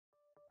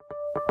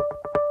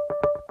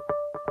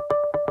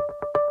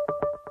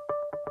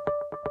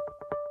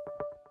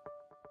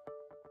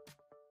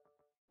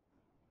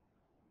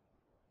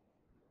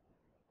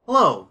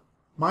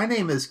My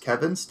name is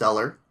Kevin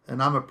Steller, and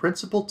I'm a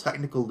Principal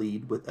Technical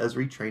Lead with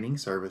Esri Training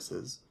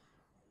Services.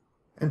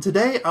 And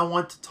today I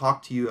want to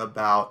talk to you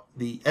about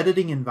the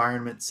editing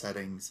environment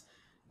settings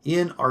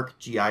in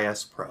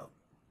ArcGIS Pro.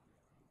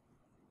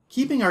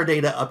 Keeping our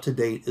data up to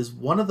date is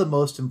one of the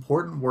most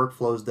important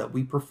workflows that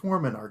we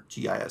perform in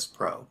ArcGIS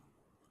Pro.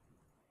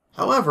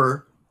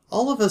 However,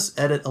 all of us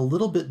edit a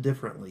little bit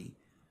differently,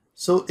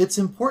 so it's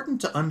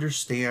important to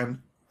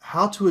understand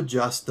how to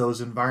adjust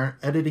those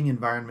editing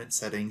environment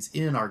settings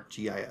in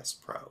ArcGIS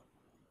Pro.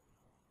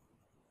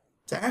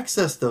 To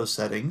access those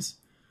settings,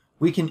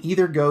 we can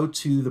either go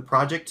to the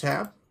Project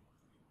tab,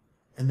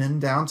 and then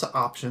down to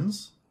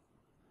Options,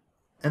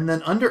 and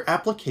then under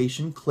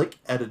Application, click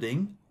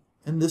Editing,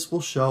 and this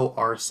will show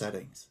our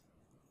settings.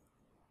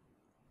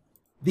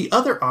 The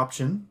other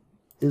option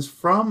is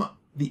from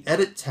the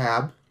Edit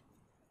tab.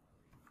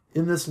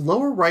 In this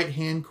lower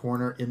right-hand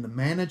corner in the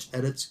Manage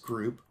Edits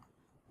group,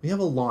 we have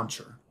a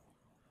launcher.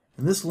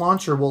 And this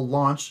launcher will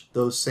launch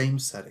those same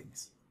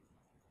settings.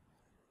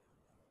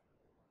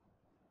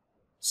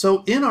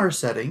 So in our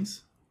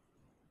settings,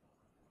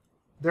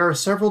 there are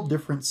several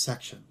different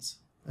sections.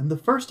 And the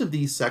first of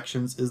these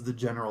sections is the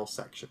General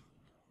section.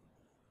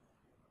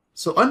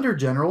 So under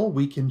General,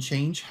 we can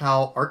change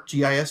how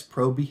ArcGIS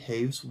Pro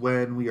behaves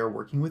when we are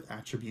working with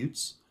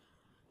attributes.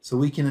 So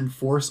we can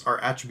enforce our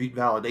attribute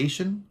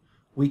validation.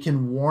 We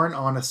can warn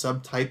on a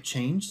subtype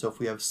change, so if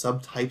we have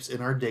subtypes in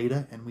our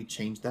data and we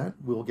change that,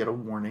 we'll get a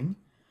warning.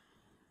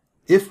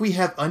 If we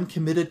have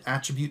uncommitted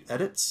attribute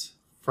edits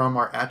from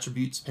our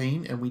attributes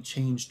pane and we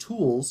change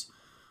tools,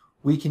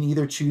 we can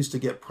either choose to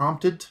get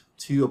prompted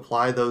to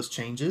apply those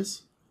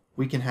changes.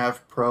 We can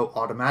have Pro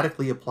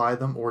automatically apply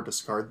them or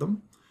discard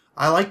them.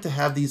 I like to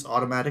have these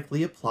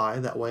automatically apply,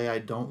 that way I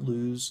don't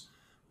lose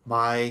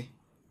my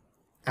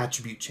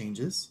attribute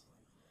changes.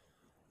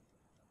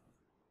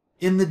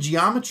 In the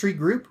geometry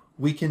group,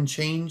 we can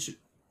change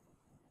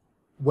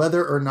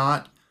whether or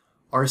not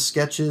our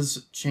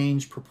sketches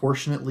change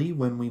proportionately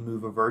when we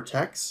move a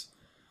vertex,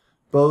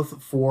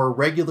 both for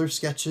regular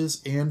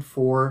sketches and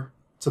for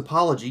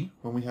topology,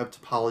 when we have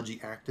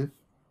topology active.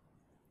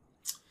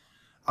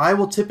 I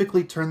will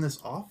typically turn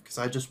this off because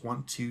I just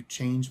want to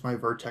change my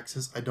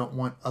vertexes. I don't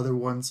want other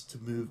ones to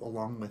move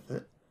along with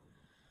it.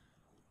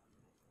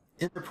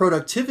 In the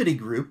productivity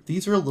group,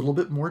 these are a little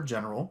bit more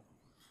general.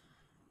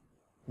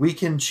 We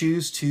can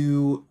choose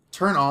to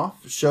turn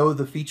off, show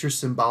the feature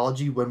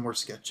symbology when we're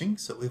sketching.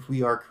 So if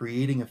we are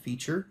creating a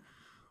feature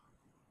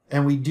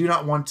and we do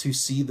not want to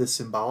see the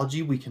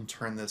symbology, we can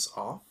turn this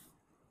off.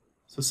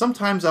 So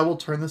sometimes I will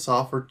turn this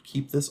off or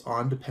keep this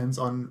on, depends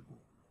on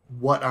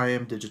what I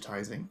am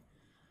digitizing.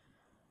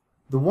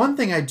 The one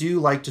thing I do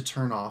like to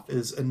turn off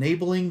is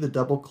enabling the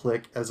double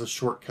click as a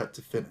shortcut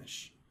to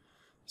finish.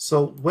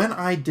 So when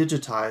I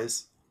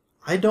digitize,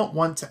 I don't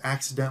want to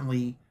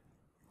accidentally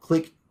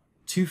click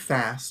too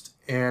fast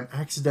and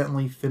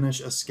accidentally finish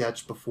a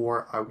sketch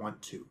before I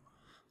want to.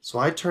 So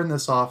I turn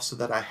this off so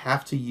that I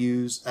have to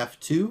use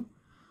F2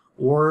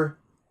 or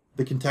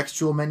the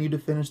contextual menu to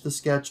finish the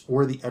sketch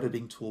or the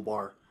editing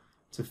toolbar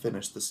to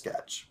finish the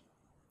sketch.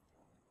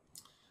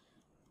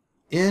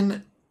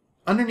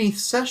 Underneath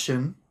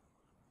Session,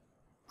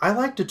 I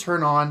like to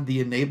turn on the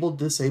Enable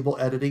Disable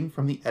Editing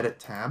from the Edit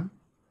tab.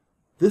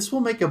 This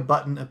will make a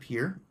button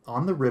appear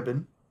on the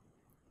ribbon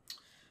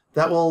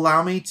that will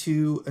allow me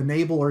to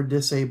enable or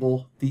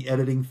disable the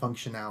editing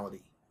functionality.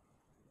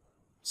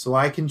 So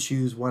I can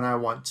choose when I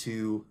want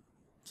to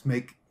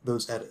make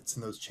those edits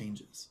and those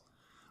changes.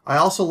 I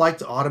also like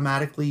to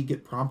automatically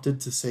get prompted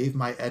to save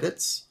my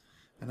edits,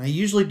 and I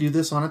usually do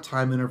this on a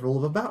time interval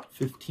of about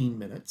 15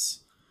 minutes.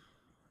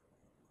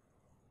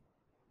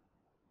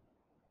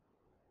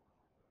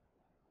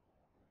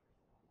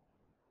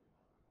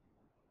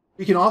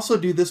 We can also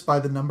do this by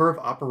the number of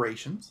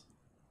operations.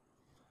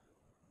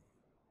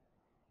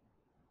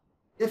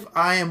 If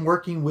I am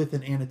working with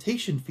an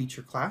annotation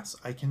feature class,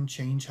 I can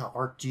change how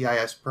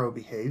ArcGIS Pro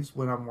behaves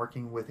when I'm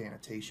working with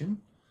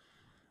annotation.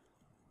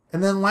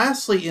 And then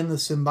lastly, in the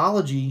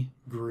symbology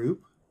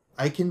group,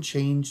 I can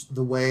change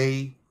the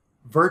way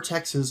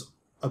vertexes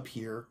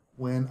appear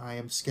when I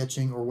am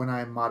sketching or when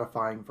I am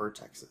modifying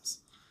vertexes.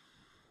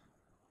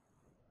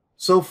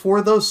 So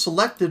for those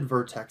selected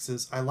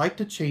vertexes, I like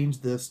to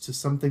change this to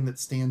something that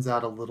stands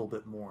out a little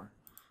bit more.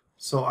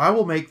 So I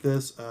will make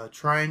this a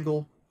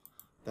triangle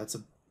that's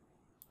a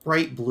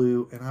bright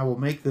blue, and I will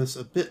make this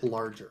a bit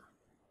larger.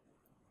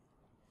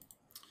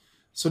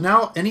 So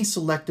now any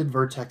selected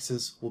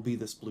vertexes will be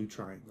this blue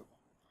triangle.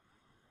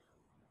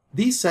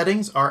 These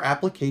settings are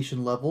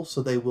application level,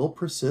 so they will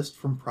persist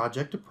from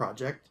project to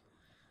project.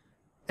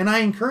 And I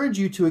encourage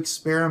you to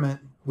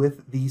experiment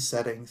with these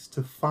settings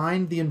to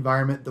find the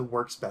environment that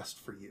works best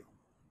for you.